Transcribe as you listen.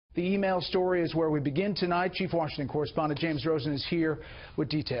The email story is where we begin tonight. Chief Washington correspondent James Rosen is here with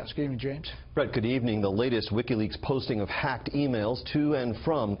details. Good evening, James. Brett, good evening. The latest WikiLeaks posting of hacked emails to and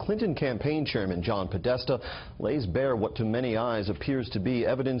from Clinton campaign chairman John Podesta lays bare what to many eyes appears to be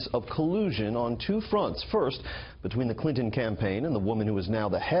evidence of collusion on two fronts. First, between the Clinton campaign and the woman who is now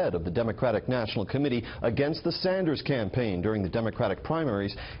the head of the Democratic National Committee against the Sanders campaign during the Democratic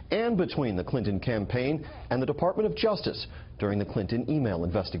primaries, and between the Clinton campaign and the Department of Justice during the Clinton email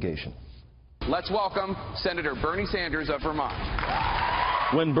investigation. Let's welcome Senator Bernie Sanders of Vermont.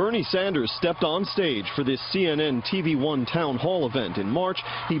 When Bernie Sanders stepped on stage for this CNN TV1 town hall event in March,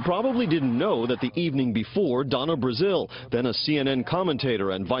 he probably didn't know that the evening before, Donna Brazile, then a CNN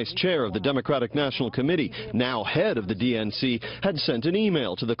commentator and vice chair of the Democratic National Committee, now head of the DNC, had sent an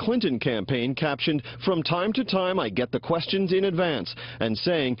email to the Clinton campaign captioned, "From time to time I get the questions in advance," and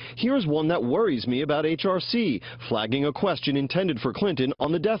saying, "Here's one that worries me about HRC," flagging a question intended for Clinton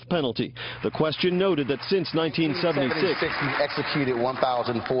on the death penalty. The question noted that since 1976, he executed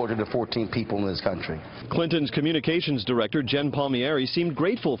 1,414 people in this country. Clinton's communications director, Jen Palmieri, seemed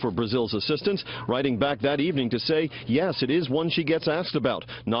grateful for Brazile's assistance, writing back that evening to say, yes, it is one she gets asked about.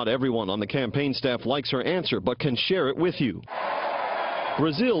 Not everyone on the campaign staff likes her answer, but can share it with you.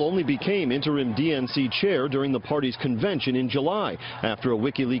 Brazile only became interim DNC chair during the party's convention in July, after a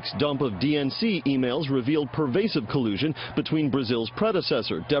WikiLeaks dump of DNC emails revealed pervasive collusion between Brazile's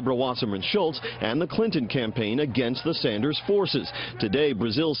predecessor, Deborah Wasserman Schultz, and the Clinton campaign against the Sanders forces. Today,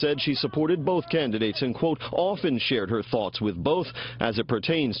 Brazile said she supported both candidates and, quote, often shared her thoughts with both. As it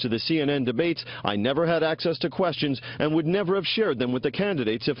pertains to the CNN debates, I never had access to questions and would never have shared them with the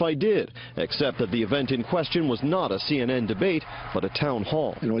candidates if I did, except that the event in question was not a CNN debate, but a town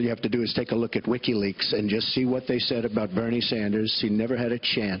hall. And all you have to do is take a look at WikiLeaks and just see what they said about Bernie Sanders. He never had a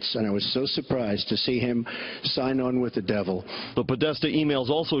chance, and I was so surprised to see him sign on with the devil. The Podesta emails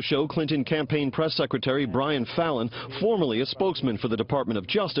also show Clinton campaign press secretary Brian Fallon, formerly a spokesman for the Department of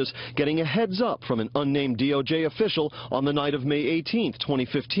Justice, getting a heads up from an unnamed DOJ official on the night of May 18,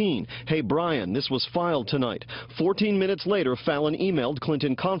 2015. Hey, Brian, this was filed tonight. 14 minutes later, Fallon emailed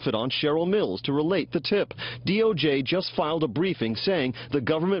Clinton confidant Cheryl Mills to relate the tip. DOJ just filed a briefing saying the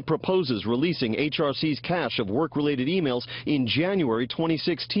government proposes releasing HRC's cache of work-related emails in January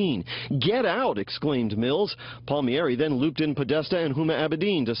 2016. Get out, exclaimed Mills. Palmieri then looped in Podesta and Huma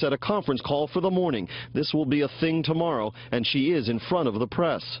Abedin to set a conference call for the morning. This will be a thing tomorrow, and she is in front of the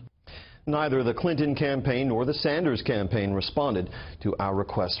press. Neither the Clinton campaign nor the Sanders campaign responded to our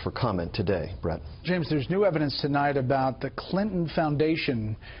request for comment today. Brett. James, there's new evidence tonight about the Clinton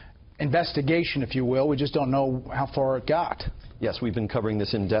Foundation investigation, if you will. We just don't know how far it got. Yes, we've been covering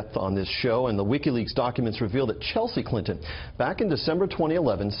this in depth on this show, and the WikiLeaks documents reveal that Chelsea Clinton, back in December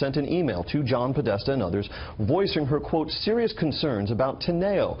 2011, sent an email to John Podesta and others voicing her, quote, serious concerns about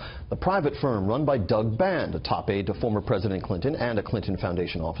Teneo, the private firm run by Doug Band, a top aide to former President Clinton and a Clinton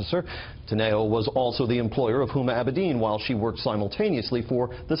Foundation officer. Teneo was also the employer of Huma Abedin while she worked simultaneously for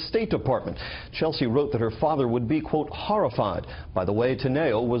the State Department. Chelsea wrote that her father would be, quote, horrified by the way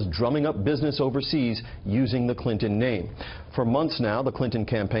Teneo was drumming up business overseas using the Clinton name. For months now, the Clinton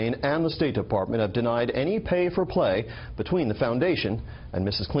campaign and the State Department have denied any pay-for-play between the foundation and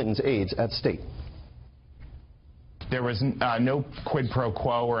Mrs. Clinton's aides at State. There was no quid pro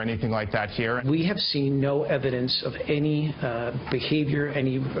quo or anything like that here. We have seen no evidence of any behavior,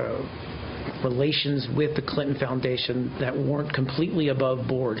 any relations with the Clinton Foundation that weren't completely above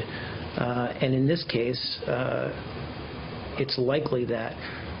board. And in this case, it's likely that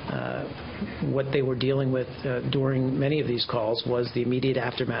what they were dealing with during many of these calls was the immediate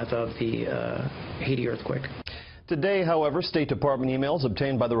aftermath of the Haiti earthquake. Today, however, State Department emails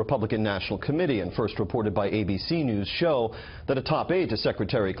obtained by the Republican National Committee and first reported by ABC News show that a top aide to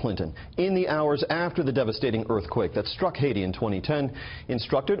Secretary Clinton, in the hours after the devastating earthquake that struck Haiti in 2010,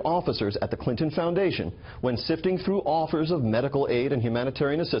 instructed officers at the Clinton Foundation, when sifting through offers of medical aid and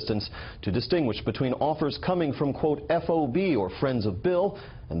humanitarian assistance, to distinguish between offers coming from, quote, FOB or Friends of Bill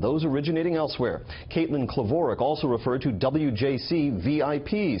and those originating elsewhere. Caitlin Klavoric also referred to WJC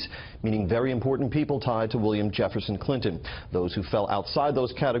VIPs, meaning very important people tied to William Jefferson Clinton. Those who fell outside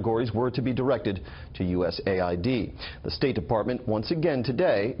those categories were to be directed to USAID. The State Department once again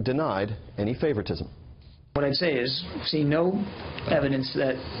today denied any favoritism. What I'd say is see no evidence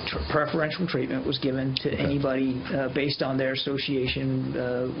that preferential treatment was given to anybody based on their association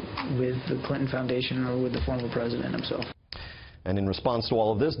with the Clinton Foundation or with the former president himself. And in response to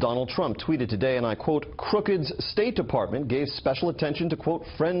all of this, Donald Trump tweeted today, and I quote, "Crooked's State Department gave special attention to, quote,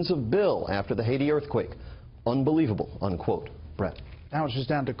 Friends of Bill after the Haiti earthquake. Unbelievable," unquote. Brett. Now it's just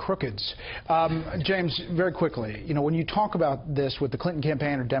down to crookeds. James, very quickly, you know, when you talk about this with the Clinton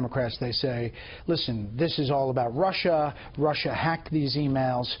campaign or Democrats, they say, listen, this is all about Russia. Russia hacked these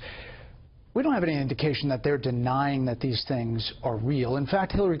emails. We don't have any indication that they're denying that these things are real. In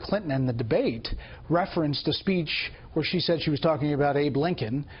fact, Hillary Clinton in the debate referenced a speech where she said she was talking about Abe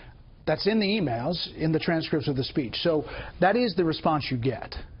Lincoln. That's in the emails, in the transcripts of the speech. So that is the response you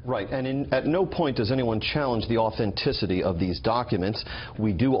get. Right, and at no point does anyone challenge the authenticity of these documents.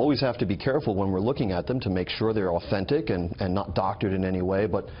 We do always have to be careful when we're looking at them to make sure they're authentic and not doctored in any way,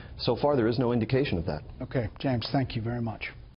 but so far there is no indication of that. Okay, James, thank you very much.